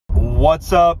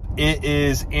What's up? It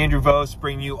is Andrew Vose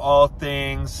bringing you all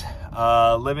things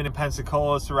living in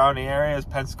Pensacola, surrounding areas,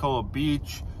 Pensacola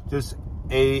Beach. Just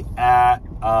ate at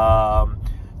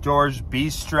George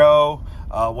Bistro,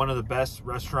 one of the best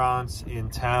restaurants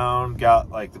in town. Got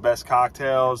like the best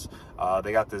cocktails.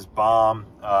 They got this bomb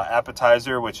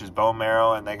appetizer, which is bone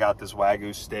marrow, and they got this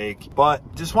Wagyu steak.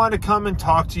 But just wanted to come and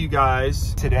talk to you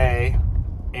guys today.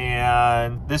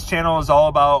 And this channel is all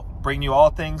about bringing you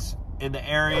all things in the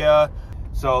area.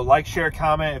 So like, share,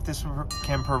 comment. If this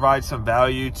can provide some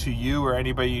value to you or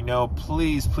anybody you know,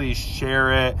 please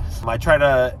share it. I try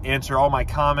to answer all my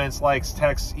comments, likes,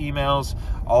 texts, emails,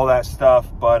 all that stuff.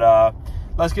 But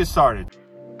let's get started.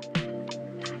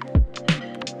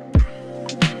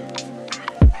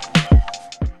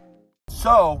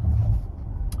 So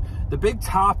the big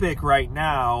topic right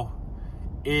now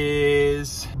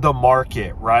is the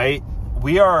market, right?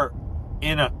 We are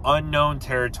in an unknown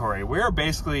territory. We are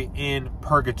basically in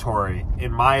purgatory,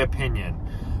 in my opinion.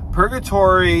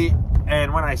 Purgatory,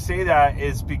 and when I say that,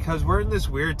 is because we're in this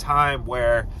weird time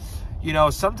where, you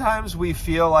know, sometimes we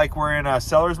feel like we're in a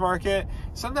seller's market,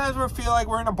 sometimes we feel like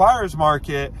we're in a buyer's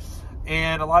market,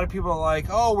 and a lot of people are like,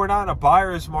 oh, we're not in a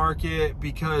buyer's market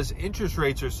because interest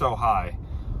rates are so high.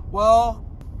 Well,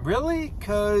 really?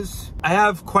 Because I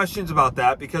have questions about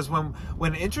that, because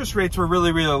when interest rates were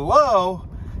really low,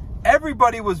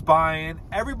 everybody was buying,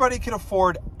 everybody could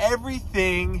afford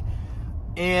everything,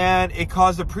 and it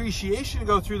caused appreciation to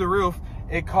go through the roof.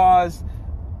 It caused,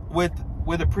 with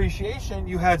appreciation,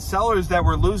 you had sellers that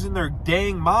were losing their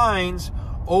dang minds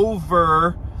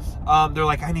over, they're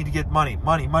like, I need to get money.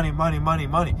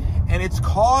 And it's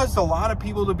caused a lot of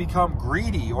people to become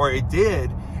greedy, or it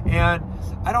did. And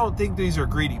I don't think these are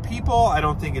greedy people. I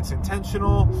don't think it's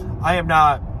intentional. I am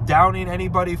not downing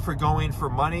anybody for going for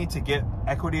money to get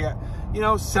equity. You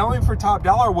know, selling for top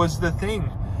dollar was the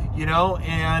thing, you know,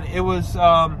 and it was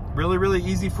really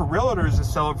easy for realtors to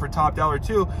sell it for top dollar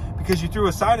too, because you threw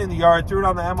a sign in the yard, threw it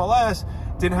on the MLS,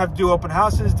 didn't have to do open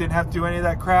houses, didn't have to do any of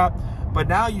that crap. But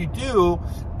now you do,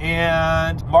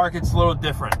 and market's a little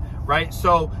different, right?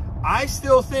 So I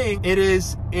still think it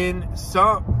is, in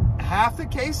half the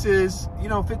cases, you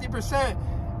know, 50%,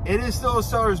 it is still a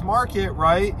seller's market,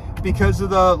 right? Because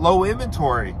of the low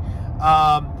inventory.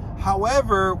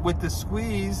 However, with the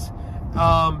squeeze,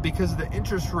 because of the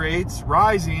interest rates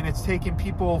rising, it's taking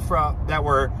people that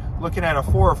were looking at a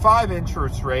 4 or 5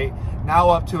 interest rate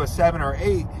now up to a 7 or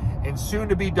 8, and soon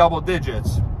to be double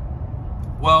digits.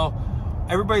 Well,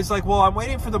 everybody's like, well, I'm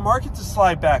waiting for the market to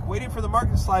slide back,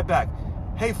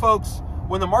 Hey folks,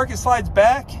 when the market slides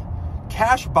back,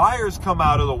 cash buyers come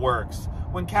out of the works.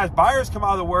 When cash buyers come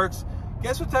out of the works,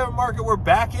 guess what type of market we're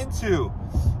back into?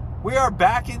 We're in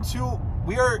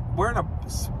a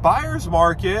buyer's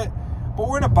market, but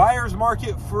we're in a buyer's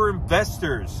market for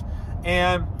investors.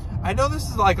 And I know this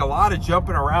is like a lot of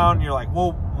jumping around, and you're like,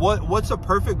 well, what's a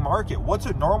perfect market? What's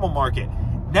a normal market?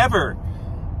 Never.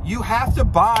 You have to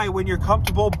buy when you're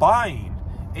comfortable buying,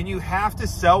 and you have to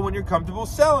sell when you're comfortable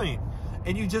selling.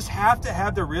 And you just have to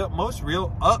have the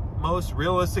utmost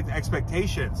realistic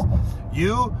expectations.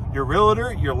 You, your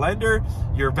realtor, your lender,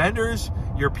 your vendors,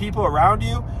 your people around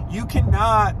you, you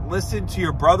cannot listen to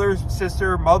your brother,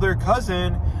 sister, mother,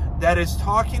 cousin that is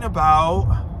talking about,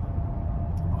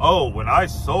 oh, when I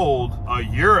sold a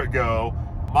year ago,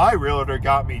 my realtor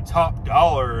got me top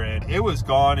dollar and it was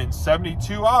gone in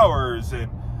 72 hours. And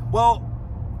well,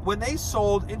 when they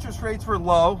sold, interest rates were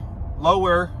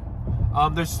lower.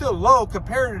 They're still low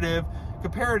comparative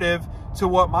to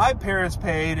what my parents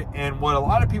paid and what a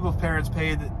lot of people's parents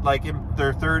paid, like in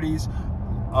their 30s,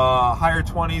 higher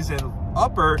 20s and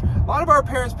upper. A lot of our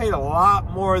parents paid a lot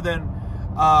more than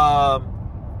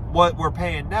what we're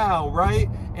paying now, right?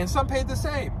 And some paid the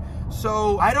same.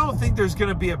 So I don't think there's going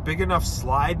to be a big enough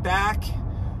slide back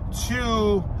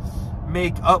to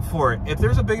make up for it. If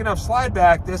there's a big enough slide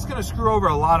back, that's going to screw over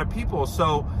a lot of people.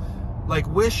 So like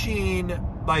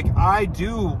I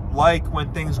do like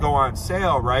when things go on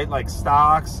sale, right? Like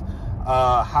stocks,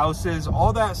 houses,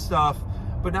 all that stuff,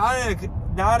 but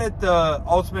not at the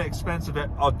ultimate expense of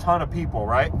a ton of people,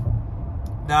 right?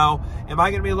 Now, am I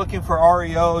going to be looking for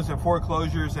REOs and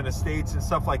foreclosures and estates and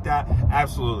stuff like that?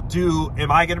 Absolutely.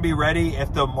 Am I going to be ready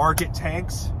if the market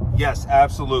tanks? Yes,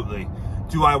 absolutely.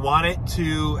 Do I want it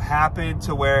to happen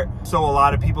to where a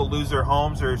lot of people lose their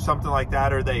homes or something like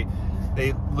that, or they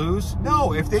lose?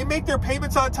 No. If they make their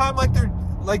payments on time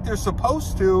like they're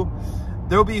supposed to,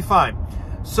 they'll be fine.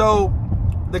 So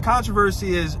the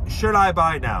controversy is, should I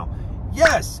buy now?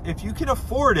 Yes, if you can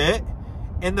afford it,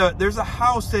 and there's a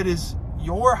house that is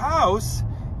your house,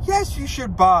 yes, you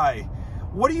should buy.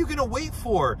 what are you going to wait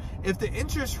for? If the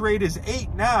interest rate is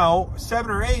 8 now,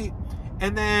 7 or 8,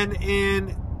 and then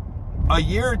in a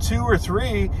year or 2 or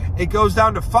 3, it goes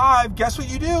down to 5, guess what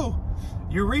you do?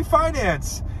 You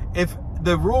refinance. If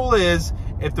the rule is,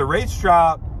 if the rates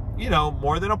drop, you know,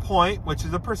 more than a point, which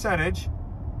is a percentage,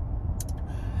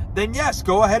 then yes,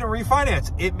 go ahead and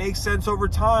refinance. It makes sense over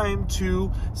time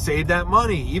to save that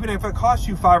money. Even if it costs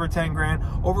you 5 or 10 grand,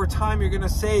 over time you're gonna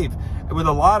save. With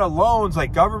a lot of loans,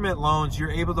 like government loans, you're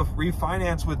able to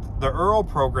refinance with the EARL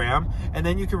program, and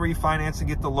then you can refinance and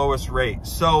get the lowest rate.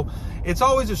 So it's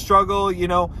always a struggle. You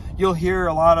know, you'll hear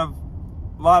a lot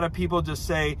of people just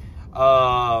say,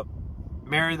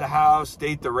 marry the house,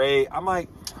 date the rate. I'm like,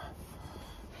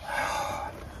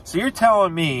 so you're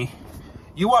telling me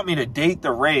you want me to date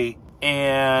the rate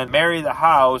and marry the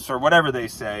house or whatever they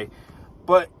say,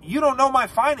 but you don't know my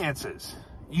finances.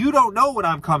 You don't know what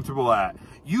I'm comfortable at.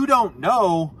 You don't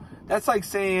know. That's like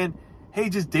saying, hey,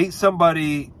 just date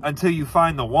somebody until you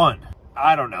find the one.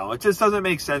 I don't know. It just doesn't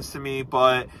make sense to me,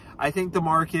 but I think the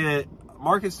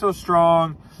market's still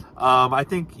strong. I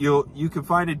think you can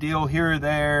find a deal here or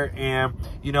there, and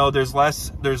you know, there's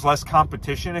less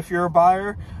competition if you're a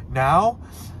buyer now,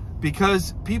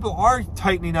 because people are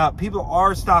tightening up. People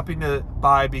are stopping to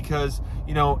buy because,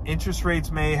 you know, interest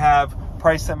rates may have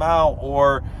priced them out,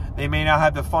 or they may not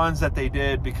have the funds that they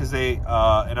did because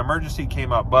an emergency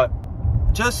came up. But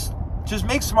just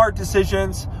make smart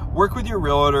decisions. Work with your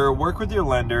realtor, work with your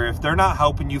lender. If they're not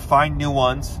helping you, find new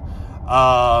ones.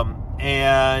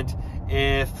 And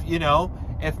if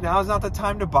now's not the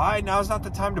time to buy, now's not the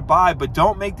time to buy. But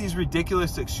don't make these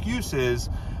ridiculous excuses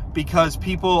because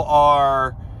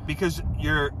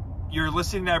you're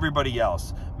listening to everybody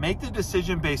else. Make the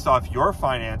decision based off your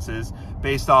finances,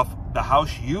 based off the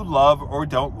house you love or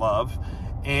don't love,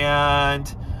 and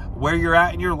where you're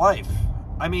at in your life.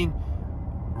 I mean,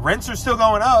 rents are still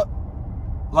going up.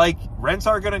 Like, rents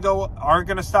aren't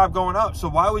gonna stop going up. So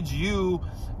why would you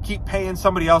keep paying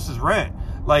somebody else's rent?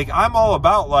 Like, I'm all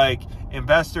about like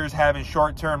investors having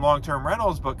short-term, long-term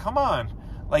rentals, but come on.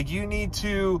 Like, you need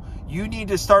to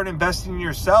start investing in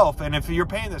yourself. And if you're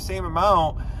paying the same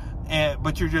amount,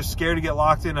 but you're just scared to get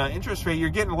locked in an interest rate, you're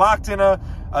getting locked in a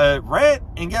rent.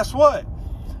 And guess what?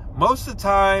 Most of the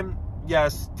time,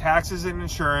 yes, taxes and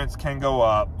insurance can go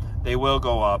up. They will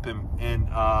go up in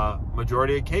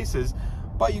majority of cases.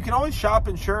 But you can always shop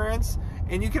insurance,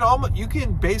 and you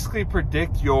can basically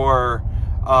predict your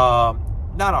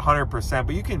not 100%,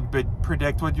 but you can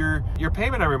predict what your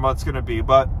payment every month's going to be.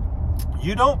 But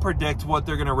you don't predict what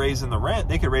they're going to raise in the rent.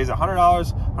 They could raise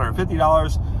 $100,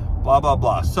 $150, blah, blah,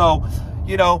 blah. So,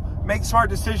 you know, make smart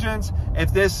decisions.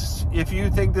 If you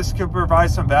think this could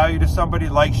provide some value to somebody,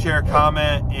 like, share,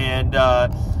 comment, and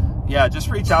yeah, just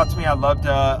reach out to me. I'd love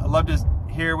to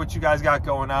hear what you guys got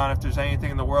going on. If there's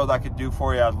anything in the world I could do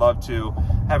for you, I'd love to.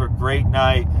 Have a great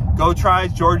night. Go try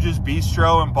George's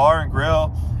Bistro and Bar and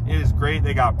Grill. It is great.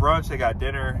 They got brunch, they got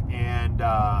dinner, and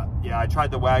yeah, I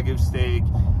tried the Wagyu steak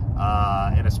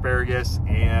and asparagus,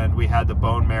 and we had the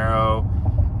bone marrow,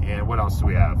 and what else do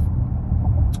we have?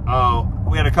 Oh,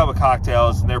 we had a couple of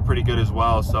cocktails, and they're pretty good as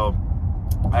well. So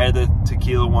I had the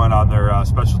tequila one on their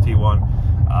specialty one,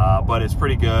 but it's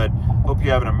pretty good. Hope you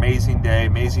have an amazing day,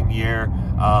 amazing year,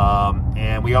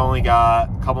 and we only got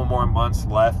a couple more months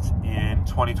left in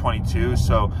 2022,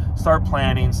 so start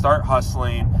planning, start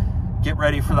hustling. Get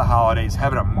ready for the holidays.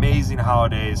 Have an amazing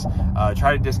holidays.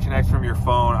 Try to disconnect from your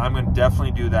phone. I'm going to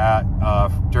definitely do that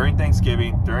during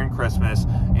Thanksgiving, during Christmas.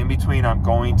 In between, I'm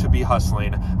going to be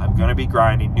hustling. I'm going to be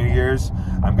grinding. New Year's,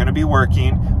 I'm going to be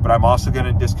working, but I'm also going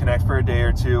to disconnect for a day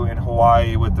or two in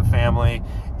Hawaii with the family.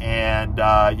 And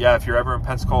yeah, if you're ever in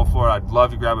Pensacola, Florida, I'd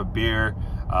love to grab a beer,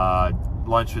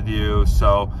 lunch with you.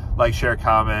 So like, share,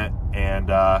 comment, and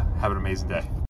have an amazing day.